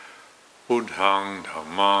Buddhang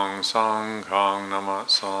Dhammang Sanghang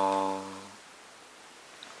Namassami.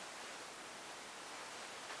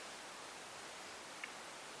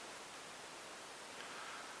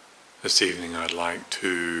 This evening I'd like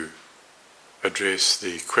to address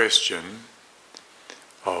the question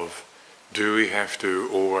of, do we have to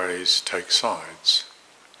always take sides?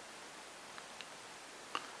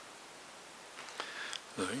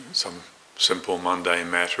 Some simple mundane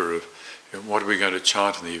matter of, what are we going to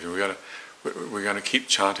chant in the evening? We're going to keep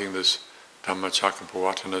chanting this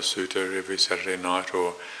Dhammacakkappavattana Sutta every Saturday night,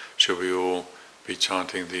 or should we all be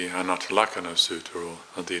chanting the Anattalakkana Sutta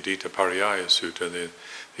or the Adhita-pariyaya Sutta,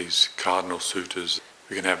 these cardinal suttas?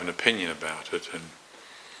 We can have an opinion about it, and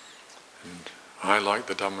I like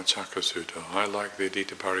the Dhammacakka Sutta, I like the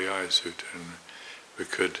Adhita-pariyaya Sutta, and we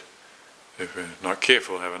could, if we're not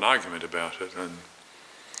careful, have an argument about it. And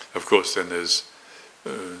of course then there's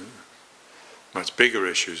much bigger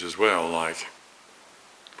issues as well, like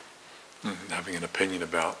having an opinion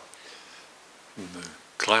about the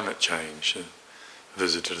climate change. A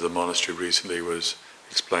visitor to the monastery recently was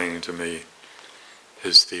explaining to me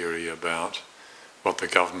his theory about what the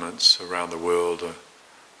governments around the world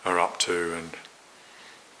are up to,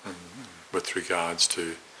 and with regards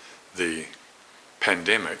to the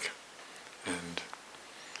pandemic, and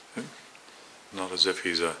not as if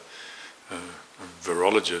he's a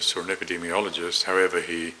virologist or an epidemiologist. However,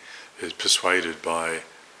 he is persuaded by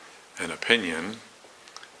an opinion,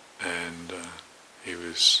 and he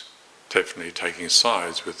was definitely taking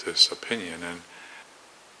sides with this opinion. And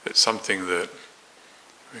it's something that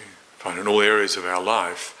we find in all areas of our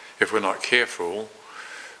life. If we're not careful,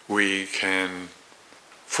 we can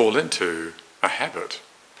fall into a habit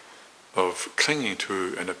of clinging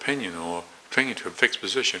to an opinion or clinging to a fixed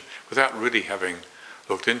position without really having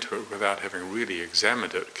looked into it, without having really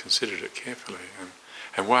examined it, considered it carefully.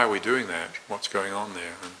 And why are we doing that? What's going on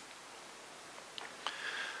there? And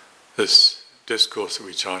this discourse that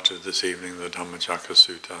we chanted this evening, the Dhammacakka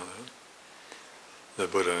Sutta, the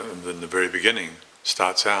Buddha in the very beginning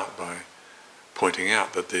starts out by pointing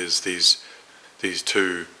out that there's these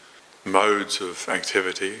two modes of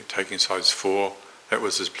activity, taking sides for that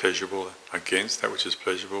which is pleasurable, against that which is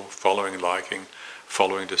pleasurable, following liking,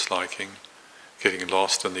 following disliking, getting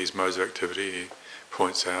lost in these modes of activity. He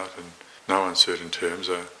points out, in no uncertain terms,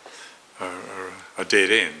 a dead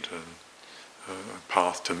end and a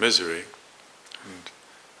path to misery. And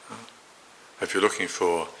if you're looking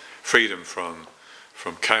for freedom from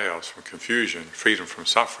chaos, from confusion, freedom from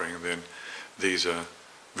suffering, then these are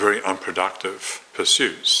very unproductive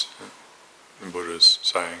pursuits, the Buddha's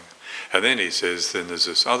saying. And then he says, then there's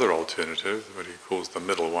this other alternative, what he calls the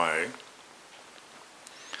middle way.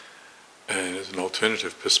 And it's an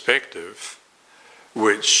alternative perspective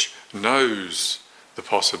which knows the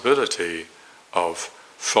possibility of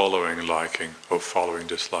following liking, of following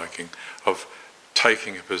disliking, of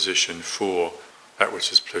taking a position for that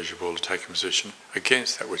which is pleasurable, taking a position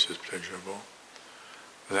against that which is pleasurable.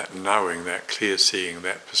 And that knowing, that clear seeing,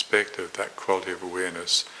 that perspective, that quality of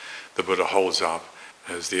awareness, the Buddha holds up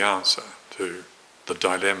as the answer to the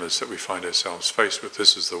dilemmas that we find ourselves faced with.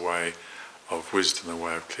 This is the way of wisdom, the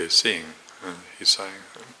way of clear seeing, he's saying.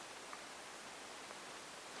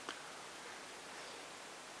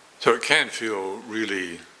 So it can feel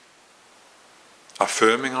really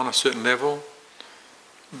affirming on a certain level.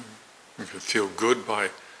 You can feel good by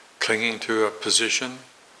clinging to a position.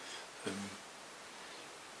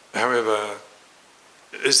 However,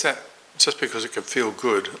 is that just because it can feel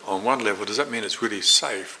good on one level, does that mean it's really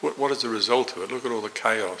safe? What is the result of it? Look at all the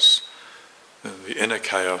chaos, the inner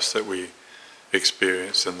chaos that we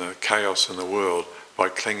experience and the chaos in the world by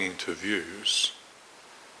clinging to views.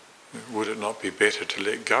 Would it not be better to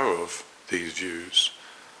let go of these views?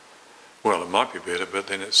 Well, it might be better, but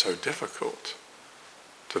then it's so difficult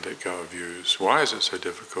to let go of views. Why is it so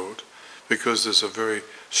difficult? Because there's a very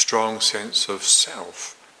strong sense of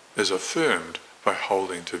self is affirmed by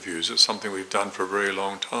holding to views. It's something we've done for a very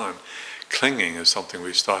long time. Clinging is something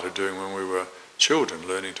we started doing when we were children,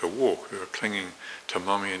 learning to walk. We were clinging to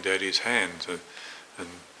mummy and daddy's hands and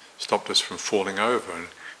stopped us from falling over, and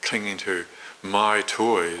clinging to my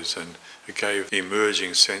toys, and it gave the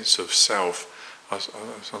emerging sense of self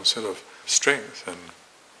some sort of strength.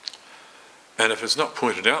 And if it's not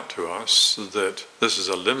pointed out to us that this is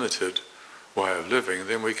a limited way of living,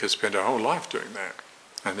 then we could spend our whole life doing that.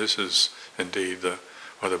 And this is indeed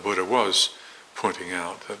what the Buddha was pointing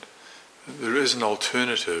out, that there is an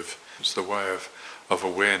alternative. It's the way of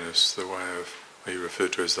awareness, the way of what he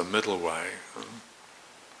referred to as the middle way,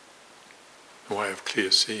 the way of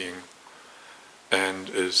clear seeing. and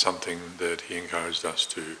is something that he encouraged us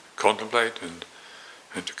to contemplate and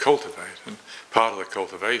to cultivate. And part of the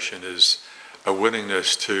cultivation is a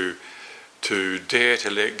willingness to dare to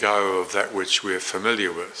let go of that which we're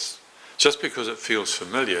familiar with. Just because it feels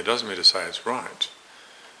familiar doesn't mean to say it's right.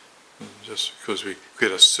 Just because we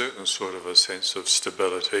get a certain sort of a sense of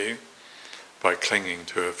stability by clinging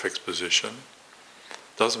to a fixed position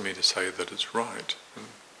doesn't mean to say that it's right.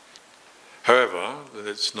 However,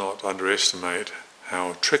 let's not underestimate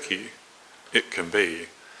how tricky it can be,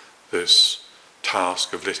 this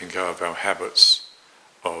task of letting go of our habits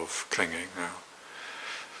of clinging,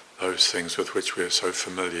 those things with which we're so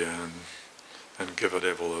familiar, and give a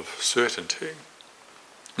level of certainty.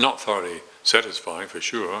 Not thoroughly satisfying for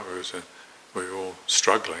sure, because we're all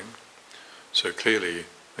struggling. So clearly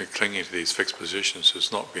clinging to these fixed positions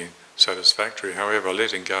has not been satisfactory. However,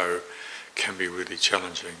 letting go can be really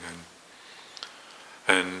challenging,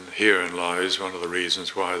 and herein lies one of the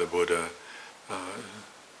reasons why the Buddha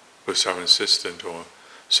was so insistent or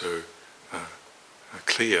so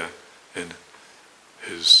clear in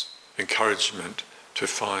his encouragement to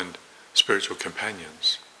find spiritual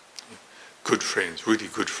companions, good friends, really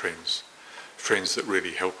good friends, friends that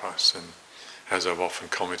really help us. And as I've often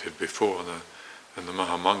commented before in the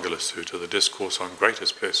Mahamangala Sutta, the Discourse on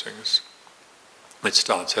Greatest Blessings, it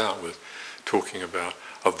starts out with talking about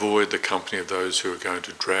avoid the company of those who are going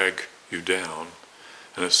to drag you down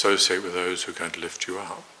and associate with those who are going to lift you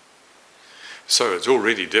up. So it's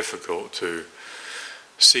already difficult to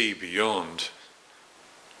see beyond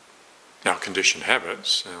our conditioned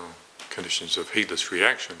habits, our conditions of heedless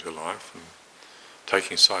reaction to life, and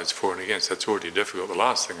taking sides for and against. That's already difficult. The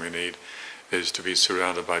last thing we need is to be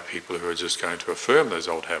surrounded by people who are just going to affirm those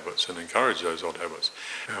old habits and encourage those old habits.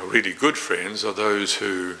 Our really good friends are those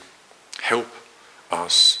who help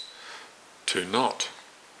us to not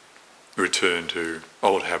return to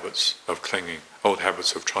old habits of clinging, old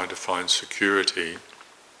habits of trying to find security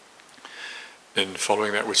in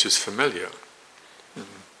following that which is familiar.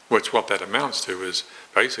 Which what that amounts to is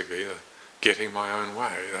basically getting my own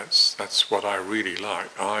way. That's what I really like.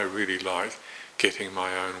 I really like getting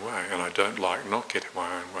my own way, and I don't like not getting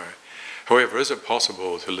my own way. However, is it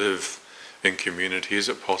possible to live in community? Is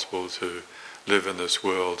it possible to live in this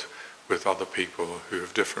world with other people who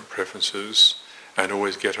have different preferences and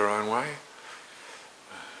always get our own way?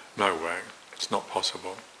 No way. It's not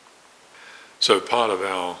possible. So one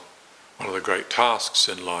of the great tasks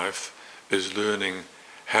in life is learning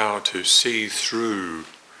how to see through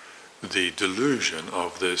the delusion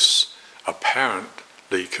of this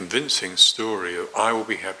apparently convincing story of I will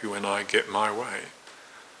be happy when I get my way.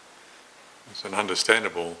 It's an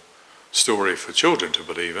understandable story for children to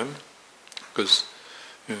believe in, because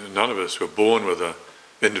none of us were born with an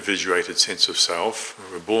individuated sense of self.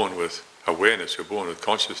 We're born with awareness, we're born with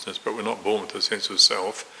consciousness, but we're not born with a sense of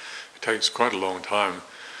self. It takes quite a long time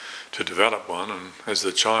to develop one, and as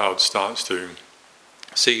the child starts to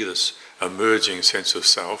see this emerging sense of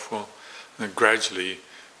self, well, then gradually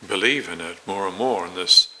believe in it more and more, in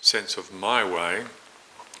this sense of my way.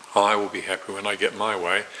 I will be happy when I get my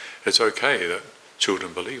way. It's okay that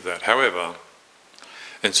children believe that. However,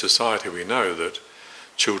 in society we know that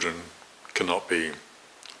children cannot be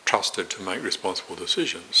trusted to make responsible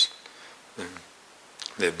decisions.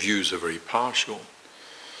 Their views are very partial,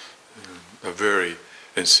 are very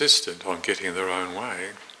insistent on getting their own way.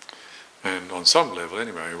 And on some level,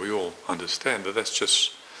 anyway, we all understand that that's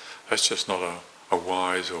just not a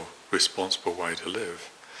wise or responsible way to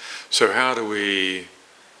live. So how do we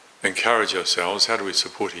encourage ourselves, how do we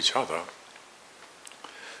support each other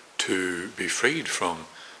to be freed from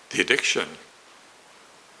the addiction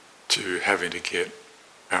to having to get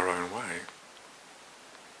our own way?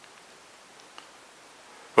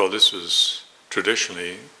 Well, this was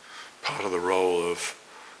traditionally part of the role of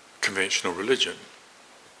conventional religion.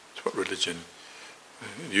 It's what religion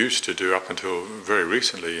used to do up until very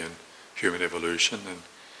recently in human evolution.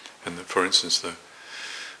 And for instance,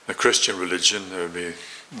 the Christian religion, there would be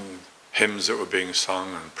hymns that were being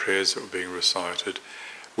sung and prayers that were being recited,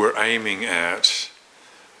 were aiming at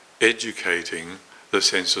educating the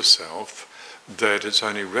sense of self that it's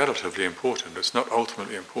only relatively important, it's not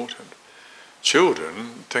ultimately important.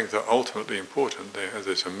 Children think they're ultimately important. They have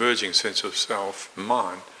this emerging sense of self,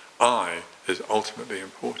 mine, I is ultimately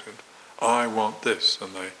important. I want this,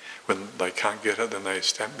 and when they can't get it, then they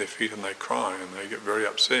stamp their feet and they cry and they get very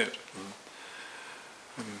upset.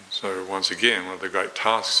 And so once again, one of the great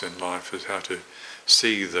tasks in life is how to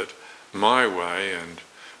see that my way and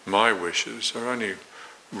my wishes are only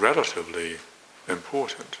relatively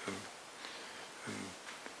important. And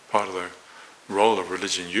part of the role of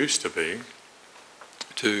religion used to be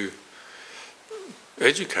to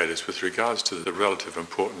educate us with regards to the relative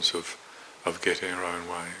importance of getting our own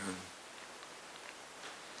way. And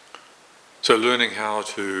so learning how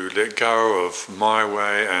to let go of my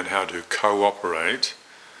way and how to cooperate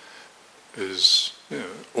is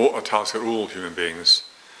a task that all human beings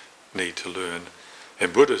need to learn.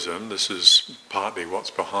 In Buddhism, this is partly what's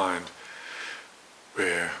behind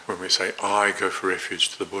when we say, I go for refuge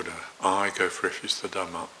to the Buddha, I go for refuge to the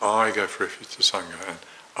Dhamma, I go for refuge to the Sangha, and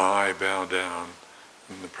I bow down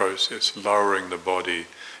in the process, lowering the body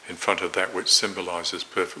in front of that which symbolises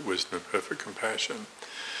perfect wisdom and perfect compassion,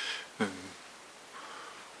 and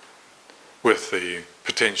with the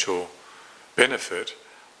potential benefit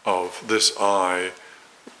of this I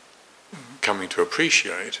coming to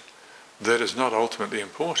appreciate that is not ultimately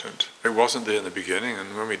important. It wasn't there in the beginning,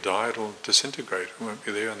 and when we die it'll disintegrate. It won't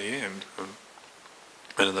be there in the end.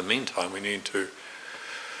 And in the meantime we need to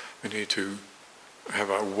have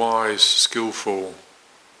a wise, skillful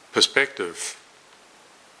perspective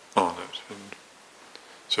on it. And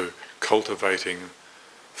so cultivating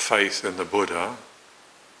faith in the Buddha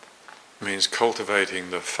means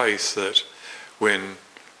cultivating the faith that when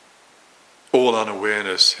all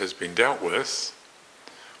unawareness has been dealt with,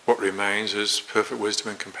 what remains is perfect wisdom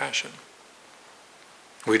and compassion.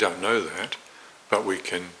 We don't know that, but we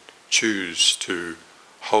can choose to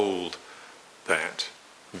hold that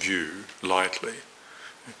view lightly.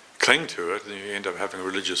 Cling to it, and you end up having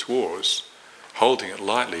religious wars. Holding it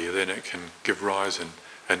lightly, then it can give rise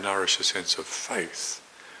and nourish a sense of faith.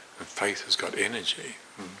 And faith has got energy.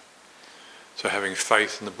 So having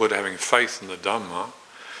faith in the Buddha, having faith in the Dhamma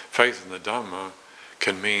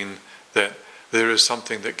can mean that there is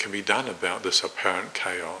something that can be done about this apparent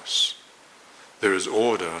chaos. There is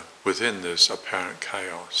order within this apparent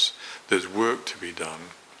chaos. There's work to be done.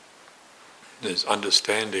 There's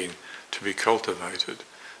understanding to be cultivated.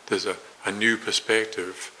 There's a new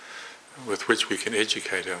perspective with which we can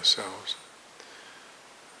educate ourselves.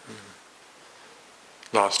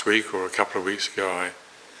 Last week or a couple of weeks ago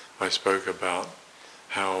I spoke about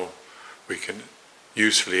how we can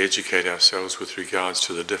usefully educate ourselves with regards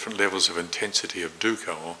to the different levels of intensity of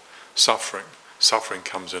dukkha or suffering. Suffering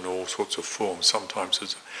comes in all sorts of forms. Sometimes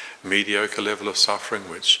it's a mediocre level of suffering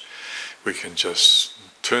which we can just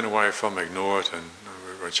turn away from, ignore it, and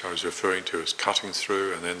which I was referring to as cutting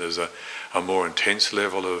through, and then there's a more intense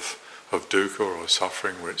level of dukkha or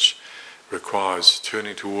suffering which requires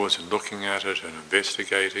turning towards and looking at it and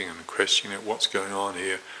investigating and questioning it. What's going on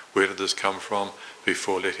here? Where did this come from?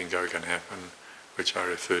 Before letting go can happen, which I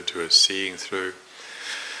referred to as seeing through.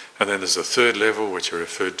 And then there's a third level which I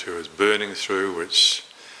referred to as burning through, which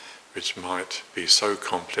might be so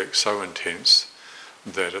complex, so intense,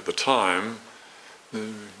 that at the time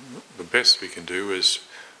the best we can do is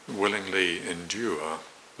willingly endure,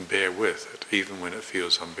 bear with it, even when it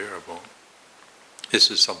feels unbearable. This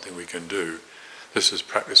is something we can do. This is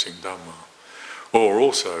practicing Dhamma. Or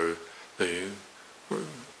also the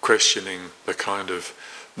questioning the kind of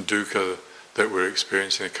dukkha that we're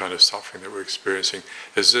experiencing, the kind of suffering that we're experiencing.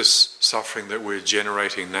 Is this suffering that we're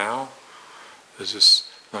generating now? Is this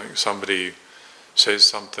like somebody says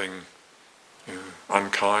something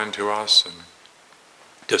unkind to us and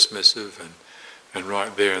dismissive, and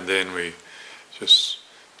right there and then we just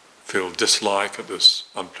feel dislike at this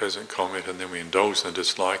unpleasant comment, and then we indulge in the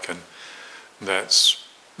dislike, and that's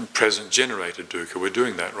present generated dukkha. We're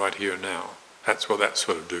doing that right here and now. That's what that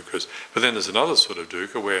sort of dukkha is. But then there's another sort of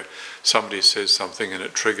dukkha where somebody says something and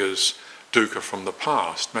it triggers dukkha from the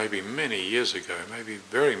past, maybe many years ago, maybe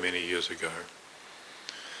very many years ago.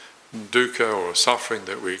 Dukkha or suffering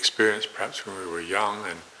that we experienced perhaps when we were young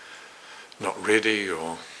and not ready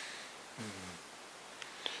or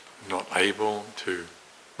not able to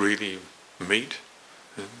really meet.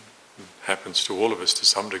 It happens to all of us to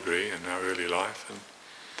some degree in our early life.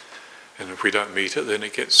 And if we don't meet it, then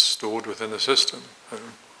it gets stored within the system.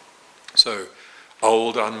 So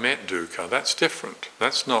old unmet dukkha, that's different.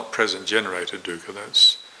 That's not present generated dukkha,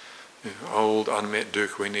 that's old unmet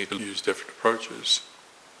dukkha. We need to use different approaches.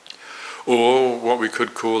 Or what we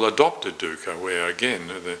could call adopted dukkha, where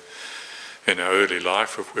again, in our early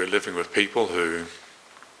life, if we're living with people who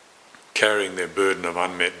carrying their burden of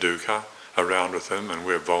unmet dukkha around with them, and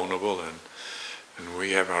we're vulnerable and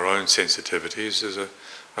we have our own sensitivities, there's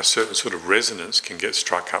a certain sort of resonance can get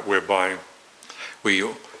struck up whereby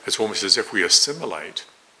it's almost as if we assimilate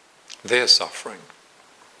their suffering.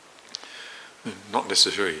 Not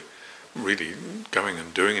necessarily really going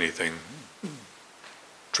and doing anything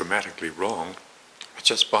dramatically wrong, but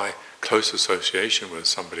just by close association with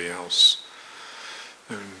somebody else,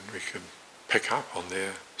 and we can pick up on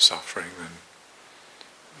their suffering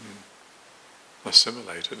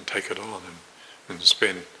assimilate it and take it on and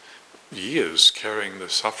spend years carrying the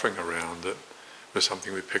suffering around that was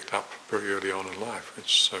something we picked up very early on in life,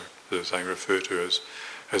 which, so, as I was saying, referred to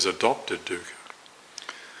as adopted dukkha.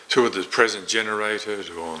 So whether it's present generated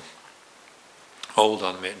or old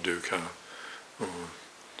unmet dukkha or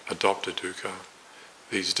adopted dukkha,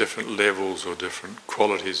 these different levels or different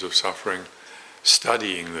qualities of suffering,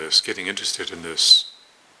 studying this, getting interested in this,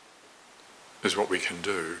 is what we can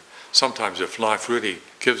do. Sometimes if life really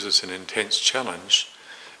gives us an intense challenge,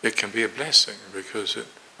 it can be a blessing because it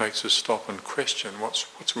makes us stop and question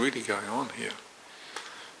what's really going on here.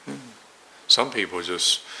 Some people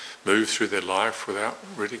just move through their life without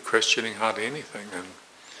really questioning hardly anything,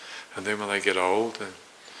 and then when they get old, they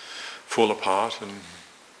fall apart and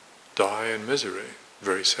die in misery.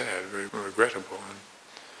 Very sad, very regrettable. And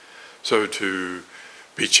so to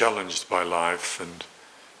be challenged by life and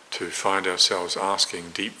to find ourselves asking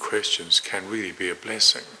deep questions can really be a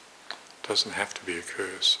blessing. It doesn't have to be a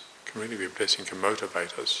curse. It can really be a blessing, can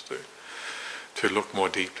motivate us to look more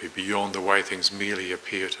deeply beyond the way things merely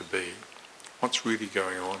appear to be. What's really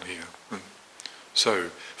going on here? So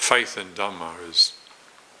faith in Dhamma is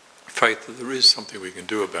faith that there is something we can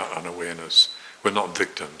do about unawareness. We're not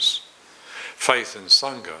victims. Faith in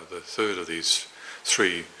Sangha, the third of these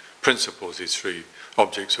three principles, these three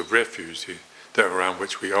objects of refuge that around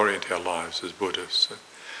which we orient our lives as Buddhists. So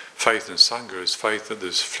faith in Sangha is faith that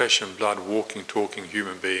there's flesh and blood, walking, talking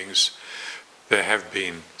human beings. There have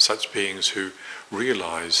been such beings who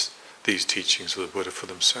realize these teachings of the Buddha for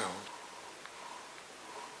themselves.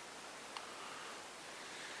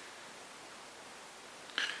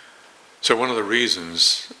 So one of the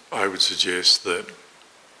reasons I would suggest that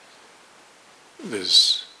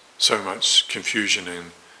there's so much confusion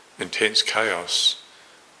and intense chaos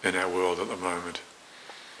in our world at the moment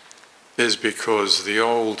is because the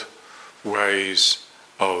old ways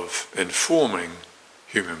of informing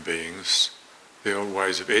human beings, the old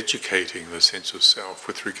ways of educating the sense of self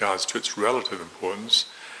with regards to its relative importance,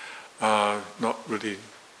 are not really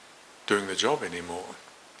doing the job anymore.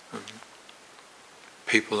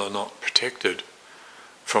 People are not protected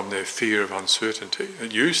from their fear of uncertainty.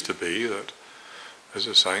 It used to be that, as I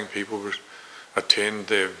was saying, people would attend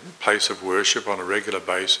their place of worship on a regular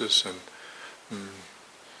basis and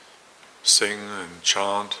sing and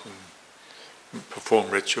chant and perform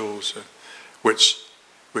rituals,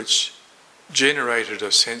 which generated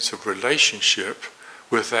a sense of relationship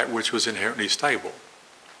with that which was inherently stable.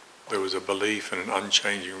 There was a belief in an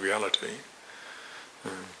unchanging reality.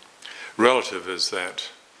 Relative as that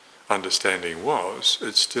understanding was,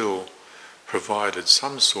 it still provided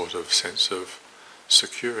some sort of sense of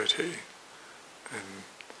security.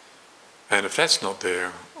 And if that's not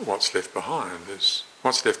there, what's left behind is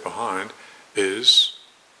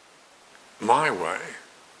my way,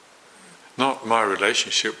 not my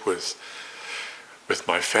relationship with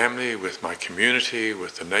my family, with my community,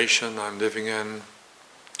 with the nation I'm living in,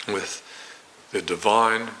 with the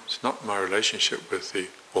divine. It's not my relationship with the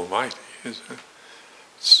Almighty, is it?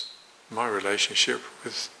 It's my relationship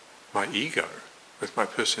with my ego, with my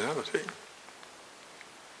personality.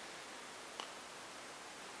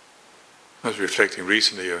 I was reflecting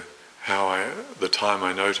recently how the time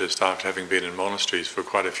I noticed after having been in monasteries for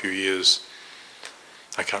quite a few years,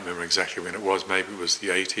 I can't remember exactly when it was, maybe it was the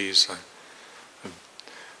 80s. I'd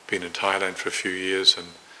been in Thailand for a few years and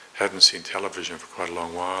hadn't seen television for quite a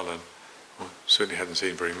long while, and certainly hadn't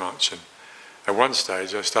seen very much. And at one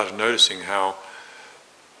stage I started noticing how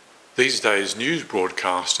these days news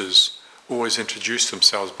broadcasters always introduce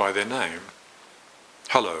themselves by their name.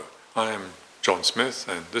 Hello, I am John Smith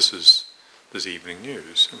and this is this evening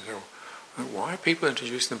news. And so, why are people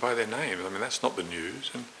introducing them by their name? I mean, that's not the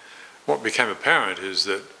news. And what became apparent is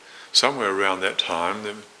that somewhere around that time,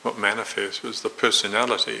 what manifest was the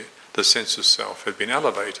personality, the sense of self had been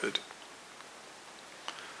elevated.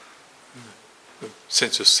 The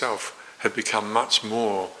sense of self had become much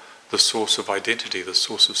more the source of identity, the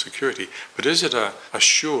source of security. But is it a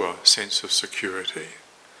sure sense of security?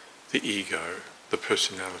 The ego, the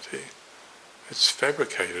personality. It's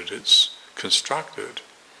fabricated, it's constructed,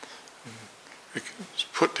 it's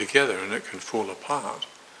put together and it can fall apart.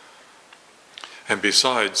 And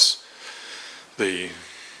besides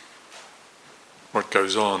what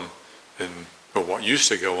goes on or what used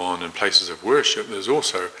to go on in places of worship, there's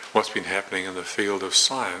also what's been happening in the field of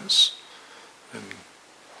science and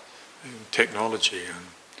technology and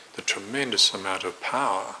the tremendous amount of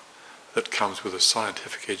power that comes with a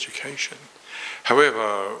scientific education.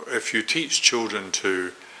 However, if you teach children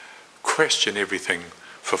to question everything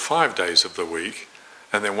for 5 days of the week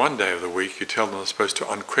and then one day of the week you tell them they're supposed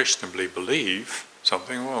to unquestionably believe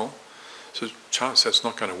something, well, there's a chance that's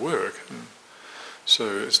not going to work. And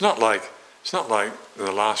so it's not like in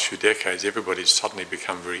the last few decades everybody's suddenly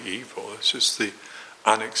become very evil. It's just the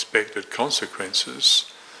unexpected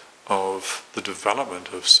consequences of the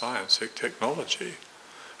development of scientific technology,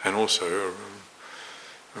 and also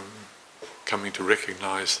coming to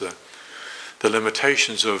recognise the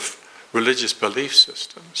limitations of religious belief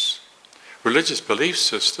systems. Religious belief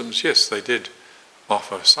systems, yes, they did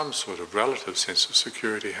offer some sort of relative sense of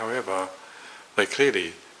security. However, they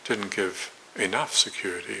clearly didn't give enough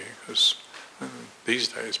security, because these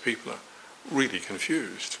days people are really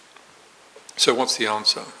confused. So what's the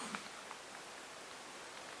answer?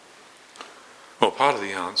 Well, part of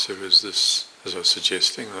the answer is this, as I was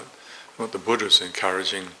suggesting, that what the Buddha is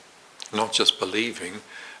encouraging, not just believing,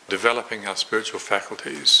 developing our spiritual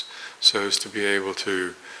faculties so as to be able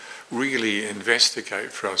to really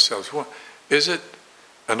investigate for ourselves. What is it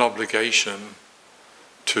an obligation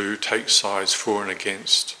to take sides for and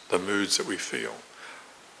against the moods that we feel?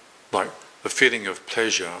 Like the feeling of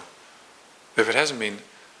pleasure, if it hasn't been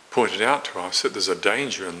pointed out to us that there's a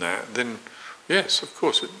danger in that, then yes, of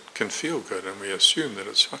course it can feel good, and we assume that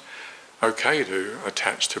it's okay to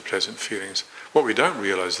attach to pleasant feelings. What we don't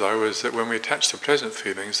realise, though, is that when we attach to pleasant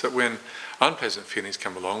feelings, that when unpleasant feelings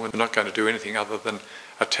come along, we're not going to do anything other than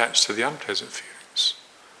attach to the unpleasant feelings.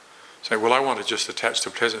 Say, well, I want to just attach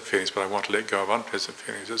to pleasant feelings, but I want to let go of unpleasant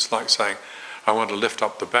feelings. It's like saying, I want to lift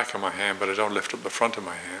up the back of my hand, but I don't lift up the front of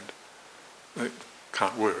my hand. It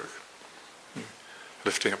can't work.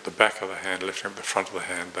 Lifting up the back of the hand, lifting up the front of the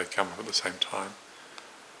hand, they come up at the same time.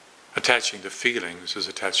 Attaching to feelings is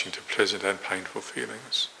attaching to pleasant and painful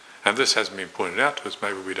feelings. And this hasn't been pointed out to us,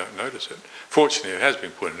 maybe we don't notice it. Fortunately, it has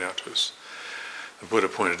been pointed out to us. The Buddha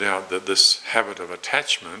pointed out that this habit of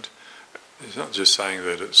attachment is not just saying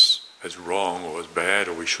that it's wrong or it's bad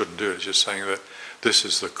or we shouldn't do it, it's just saying that this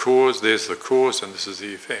is the cause, there's the cause, and this is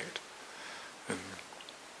the effect. And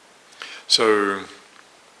so,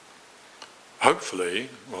 hopefully,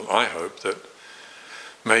 well, I hope that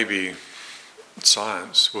maybe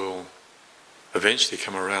science will eventually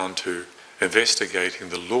come around to investigating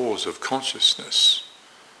the laws of consciousness,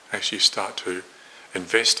 actually start to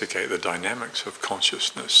investigate the dynamics of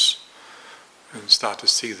consciousnness and start to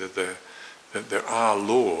see that there are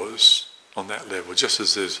laws on that level. Just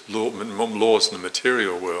as there's laws in the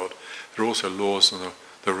material world, there are also laws in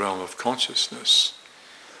the realm of consciousness.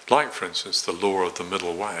 Like, for instance, the law of the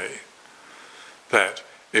middle way, that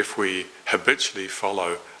if we habitually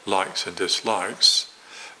follow likes and dislikes,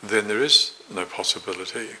 then there is no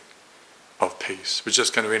possibility of peace. We're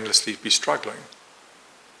just going to endlessly be struggling.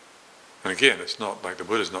 And again, it's not like the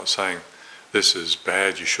Buddha's not saying this is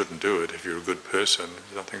bad, you shouldn't do it if you're a good person,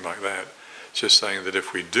 nothing like that. It's just saying that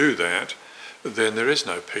if we do that, then there is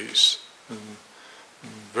no peace, and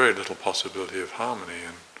very little possibility of harmony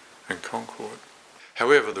and concord.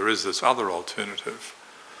 However, there is this other alternative,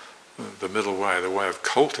 the middle way, the way of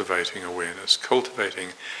cultivating awareness, cultivating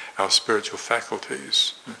our spiritual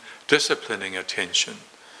faculties, disciplining attention,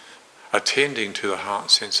 attending to the heart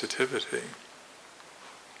sensitivity,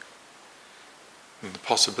 and the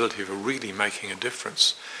possibility of really making a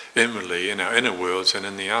difference inwardly in our inner worlds and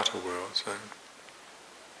in the outer worlds.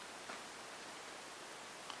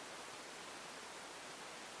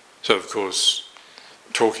 So of course,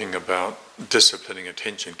 talking about disciplining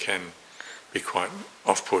attention can be quite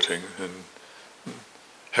off-putting. And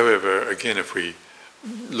however, again, if we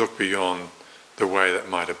look beyond the way that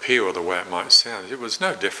might appear or the way it might sound, it was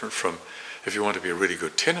no different from if you want to be a really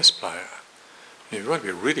good tennis player. If you want to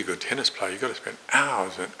be a really good tennis player, you've got to spend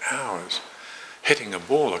hours and hours hitting a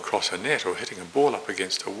ball across a net or hitting a ball up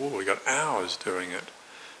against a wall. You've got hours doing it.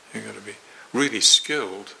 You've got to be really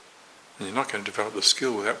skilled, and you're not going to develop the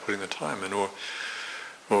skill without putting the time in. Or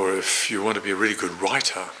if you want to be a really good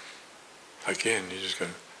writer, again,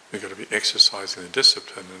 you've got to be exercising the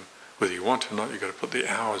discipline, and whether you want to or not, you've got to put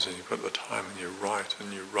the hours in, you put the time, and you write,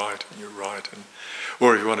 and you write, and you write.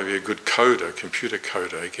 Or if you want to be a good coder, computer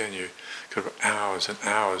coder, again, you've got to put hours and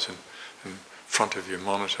hours in front of your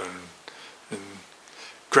monitor, and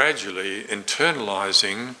gradually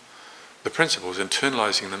internalising the principles,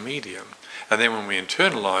 internalising the medium. And then when we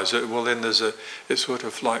internalise it, well, then it sort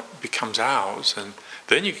of like becomes ours, and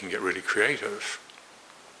then you can get really creative.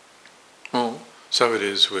 Well, so it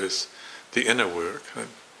is with the inner work.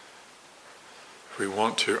 If we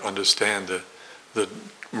want to understand the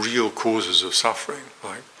real causes of suffering,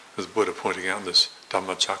 like as the Buddha pointing out in this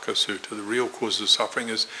Dhammacakka Sutta, the real causes of suffering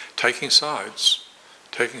is taking sides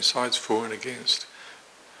for and against.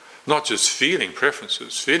 Not just feeling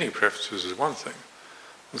preferences. Feeling preferences is one thing.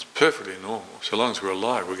 It's perfectly normal. So long as we're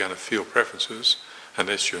alive, we're going to feel preferences,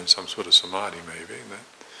 unless you're in some sort of samadhi maybe.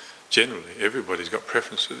 Generally, everybody's got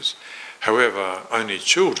preferences. However, only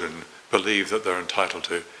children believe that they're entitled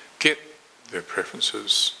to get their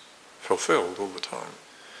preferences fulfilled all the time.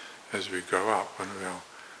 As we grow up, one of our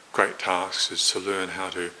great tasks is to learn how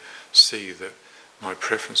to see that my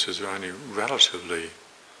preferences are only relatively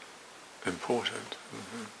important.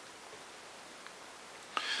 Mm-hmm.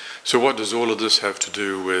 So what does all of this have to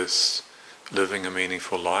do with living a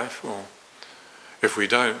meaningful life? Well, if we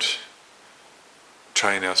don't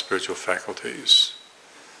train our spiritual faculties,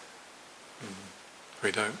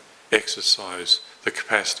 we don't exercise the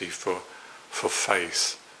capacity for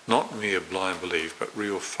faith, not mere blind belief, but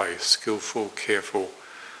real faith, skillful, careful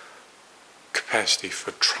capacity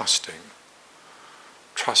for trusting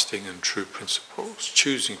in true principles,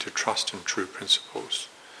 choosing to trust in true principles,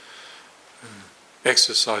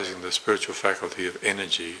 exercising the spiritual faculty of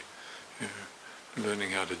energy,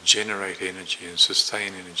 learning how to generate energy and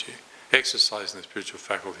sustain energy, exercising the spiritual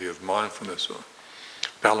faculty of mindfulness or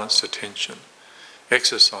balanced attention,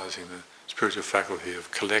 exercising the spiritual faculty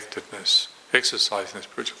of collectedness, exercising the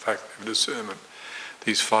spiritual faculty of discernment.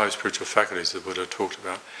 These 5 spiritual faculties that Buddha talked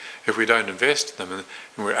about, if we don't invest in them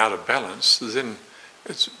and we're out of balance, then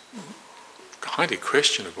it's highly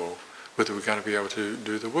questionable whether we're going to be able to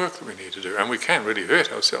do the work that we need to do. And we can really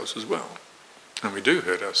hurt ourselves as well. And we do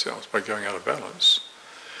hurt ourselves by going out of balance.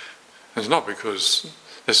 And it's not because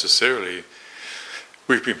necessarily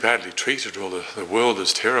we've been badly treated or the world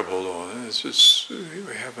is terrible, or it's just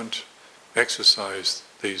we haven't exercised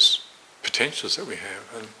these potentials that we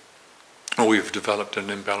have, or we've developed in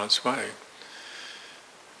an imbalanced way.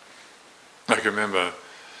 I can remember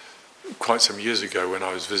quite some years ago when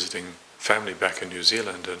I was visiting family back in New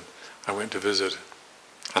Zealand, and I went to visit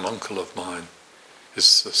an uncle of mine.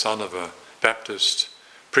 He's the son of a Baptist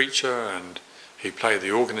preacher, and he played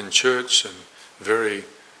the organ in church, and very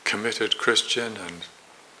committed Christian,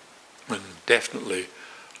 and definitely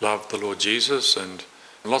loved the Lord Jesus and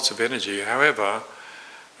lots of energy. However,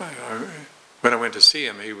 when I went to see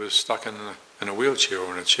him, he was stuck in a wheelchair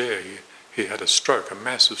or in a chair. He had a stroke, a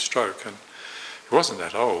massive stroke, and he wasn't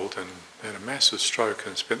that old, and had a massive stroke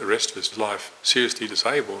and spent the rest of his life seriously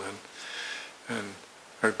disabled. And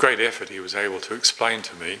a great effort, he was able to explain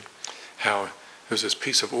to me how there was this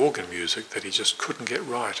piece of organ music that he just couldn't get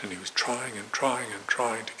right, and he was trying and trying and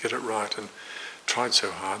trying to get it right, and tried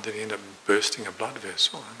so hard that he ended up bursting a blood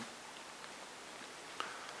vessel.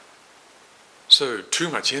 So too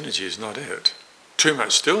much energy is not it. Too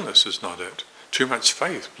much stillness is not it. Too much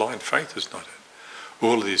faith, blind faith, is not it.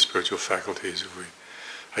 All of these spiritual faculties, if we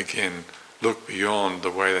again look beyond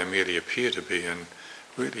the way they merely appear to be and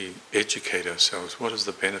really educate ourselves, what is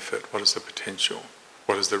the benefit, what is the potential,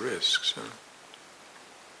 what is the risks?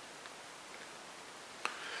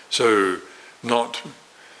 So not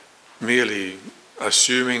merely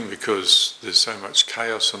assuming because there's so much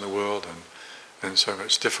chaos in the world and so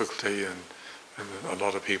much difficulty and a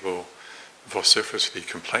lot of people vociferously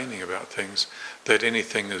complaining about things, that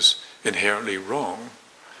anything is inherently wrong.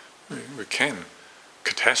 We can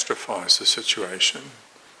catastrophize the situation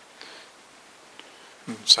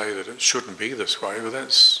and say that it shouldn't be this way. Well,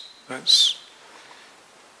 that's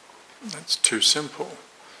too simple.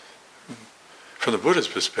 From the Buddha's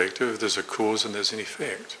perspective, there's a cause and there's an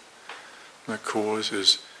effect. And the cause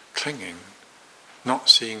is clinging, not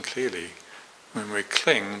seeing clearly. When we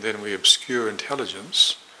cling, then we obscure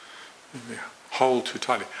intelligence, and we hold too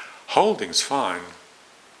tightly. Holding's fine.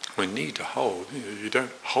 We need to hold. You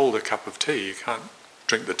don't hold a cup of tea, you can't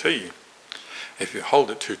drink the tea. If you hold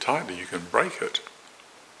it too tightly, you can break it.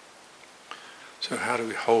 So how do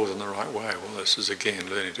we hold in the right way? Well, this is again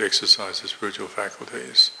learning to exercise the spiritual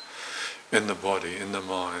faculties in the body, in the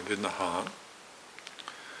mind, in the heart.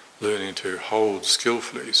 Learning to hold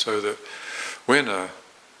skillfully so that when a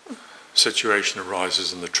situation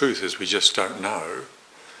arises and the truth is we just don't know,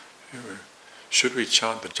 should we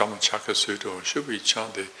chant the Dhammacakka Sutta or should we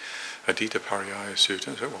chant the Adita Pariyaya Sutta?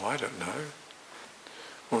 And say, well, I don't know.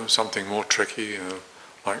 Or something more tricky,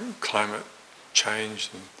 like climate change,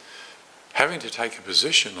 and having to take a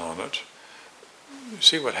position on it. You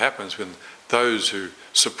see what happens when those who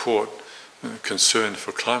support concern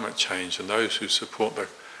for climate change and those who support the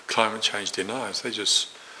climate change deniers, they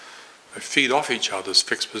feed off each other's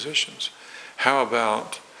fixed positions. How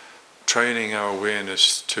about training our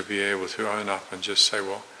awareness to be able to own up and just say,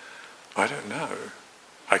 well, I don't know.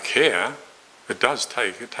 I care. It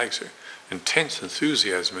takes intense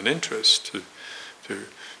enthusiasm and interest to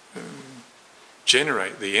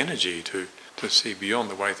generate the energy to see beyond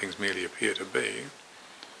the way things merely appear to be.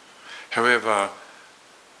 However,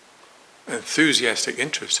 enthusiastic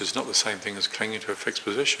interest is not the same thing as clinging to a fixed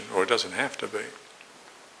position, or it doesn't have to be.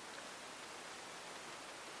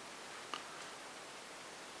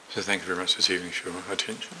 So thank you very much this evening for your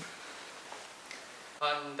attention.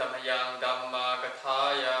 Pandamayang Dhamma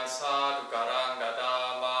Kathaya Sadhukarang